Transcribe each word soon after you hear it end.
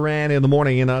Ran in the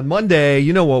morning, and on Monday,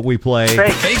 you know what we play.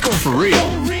 Fake or for real?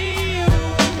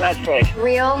 That's fake.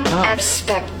 Real and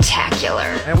spectacular.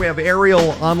 And we have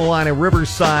Ariel on the line at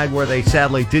Riverside, where they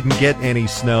sadly didn't get any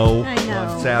snow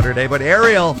on Saturday. But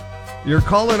Ariel, you're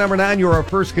caller number 9. You're our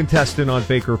first contestant on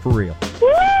Fake or for Real.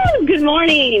 Woo! Good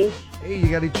morning. Hey, you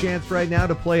got a chance right now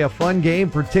to play a fun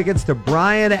game for tickets to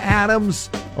Bryan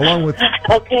Adams, along with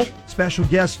special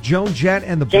guest Joan Jett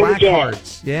and the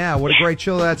Blackhearts. Yeah, what a great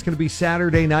show. That's going to be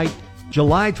Saturday night,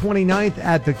 July 29th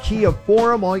at the Kia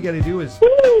Forum. All you got to do is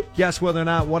guess whether or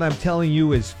not what I'm telling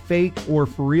you is fake or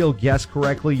for real. Guess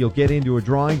correctly, you'll get into a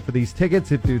drawing for these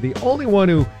tickets. If you're the only one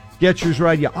who gets yours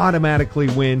right, you automatically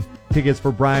win tickets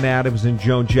for Bryan Adams and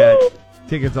Joan Jett.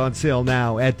 Tickets on sale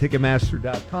now at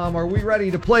Ticketmaster.com. Are we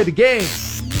ready to play the game?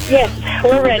 Yes,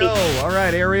 we're ready. Go. All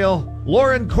right, Ariel.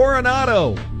 Lauren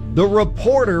Coronado, the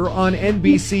reporter on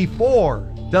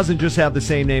NBC4, doesn't just have the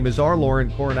same name as our Lauren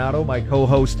Coronado, my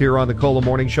co-host here on the Cola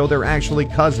Morning Show. They're actually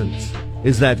cousins.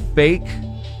 Is that fake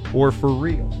or for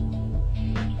real?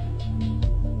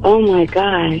 Oh, my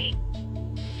gosh.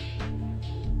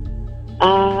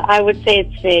 I would say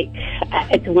it's fake.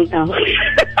 I don't know.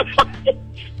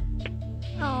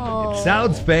 It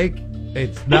sounds fake.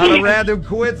 It's not a random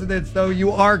coincidence, though.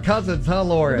 You are cousins, huh,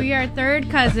 Lauren? We are third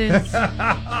cousins.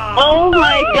 Oh,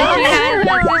 my God. She has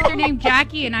a sister named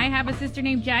Jackie, and I have a sister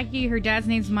named Jackie. Her dad's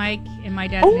name's Mike, and my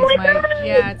dad's name's Mike. God.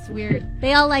 Yeah, it's weird.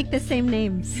 They all like the same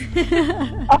names.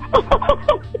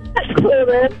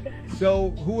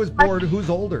 So, who was born? Who's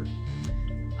older?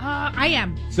 I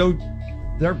am. So,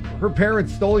 her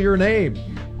parents stole your name.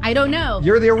 I don't know.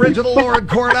 You're the original Lauren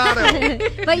Coronado.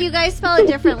 But you guys spell it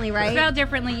differently, right? Spelled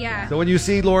differently, yeah. So when you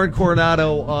see Lauren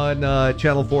Coronado on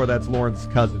Channel 4, that's Lauren's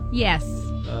cousin. Yes.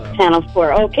 Channel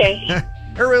 4, okay.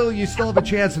 Ariel, you still have a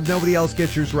chance if nobody else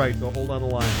gets yours right, so hold on the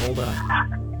line. Hold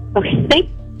on. Okay,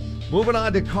 thanks. Moving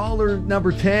on to caller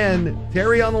number 10.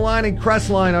 Terry on the line in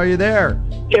Crestline. Are you there?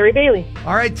 Terry Bailey.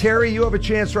 All right, Terry, you have a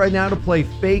chance right now to play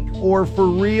fake or for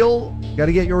real. Got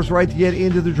to get yours right to get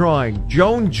into the drawing.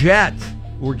 Joan Jett.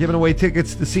 We're giving away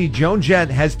tickets to see Joan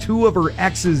Jett has 2 of her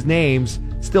ex's names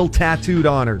still tattooed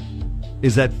on her.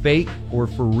 Is that fake or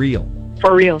for real?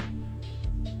 For real.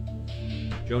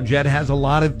 Joan Jett has a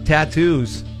lot of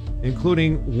tattoos,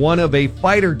 including one of a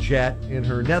fighter jet in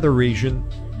her nether region.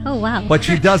 Oh, wow. But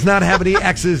she does not have any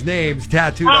ex's names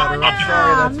tattooed on her. I'm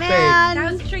sorry, that's fake.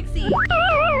 That was Trixie.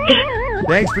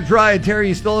 Thanks for trying, Terry.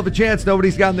 You still have a chance.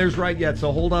 Nobody's gotten theirs right yet,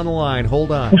 so hold on the line.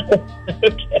 Hold on.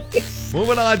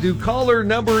 Moving on to caller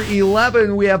number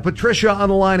 11. We have Patricia on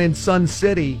the line in Sun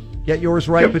City. Get yours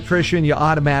right, Patricia, and you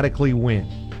automatically win.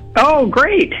 Oh,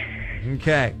 great.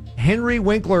 Okay. Henry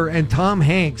Winkler and Tom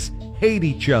Hanks hate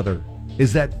each other.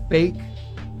 Is that fake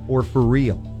or for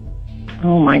real?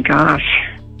 Oh, my gosh.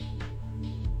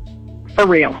 For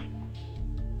real.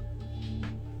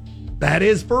 That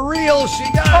is for real. She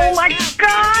does. Oh, my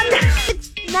God.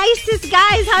 Nicest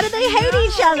guys. How do they hate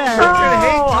each other?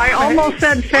 Oh, I almost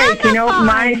said fake. You know,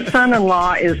 my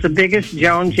son-in-law is the biggest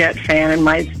Joan Jett fan, and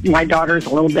my daughter's a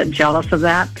little bit jealous of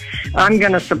that. I'm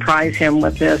going to surprise him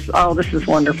with this. Oh, this is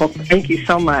wonderful. Thank you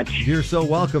so much. You're so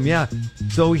welcome, yeah.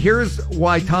 So here's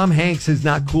why Tom Hanks is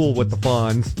not cool with the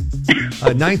Fonz.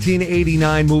 A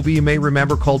 1989 movie you may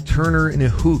remember called Turner and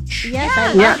Hooch. Yes,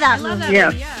 I love that movie.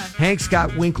 Yes. Hanks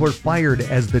got Winkler fired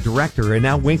as the director, and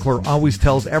now Winkler always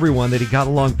tells everyone that he got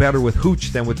along better with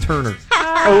Hooch than with Turner.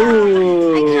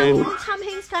 Oh. Tom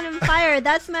Hanks got him fired.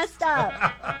 That's messed up.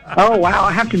 Oh, wow.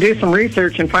 I have to do some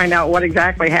research and find out what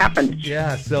exactly happened.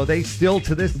 Yeah, so they still,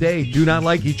 to this day, do not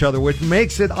like each other, which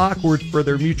makes it awkward for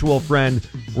their mutual friend,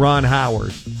 Ron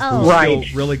Howard, who's Right.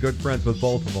 still really good friends with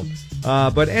both of them.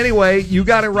 But anyway, you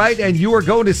got it right, and you are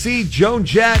going to see Joan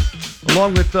Jett,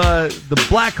 along with the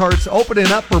Blackhearts, opening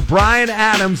up for Bryan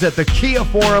Adams at the Kia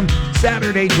Forum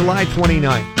Saturday, July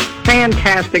 29th.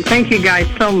 Fantastic. Thank you guys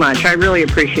so much. I really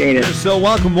appreciate it. You're so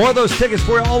welcome. More of those tickets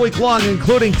for you all week long,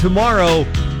 including tomorrow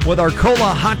with our Cola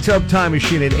Hot Tub Time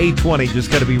Machine at 8:20.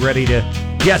 Just got to be ready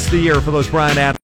to guess the year for those Bryan Adams.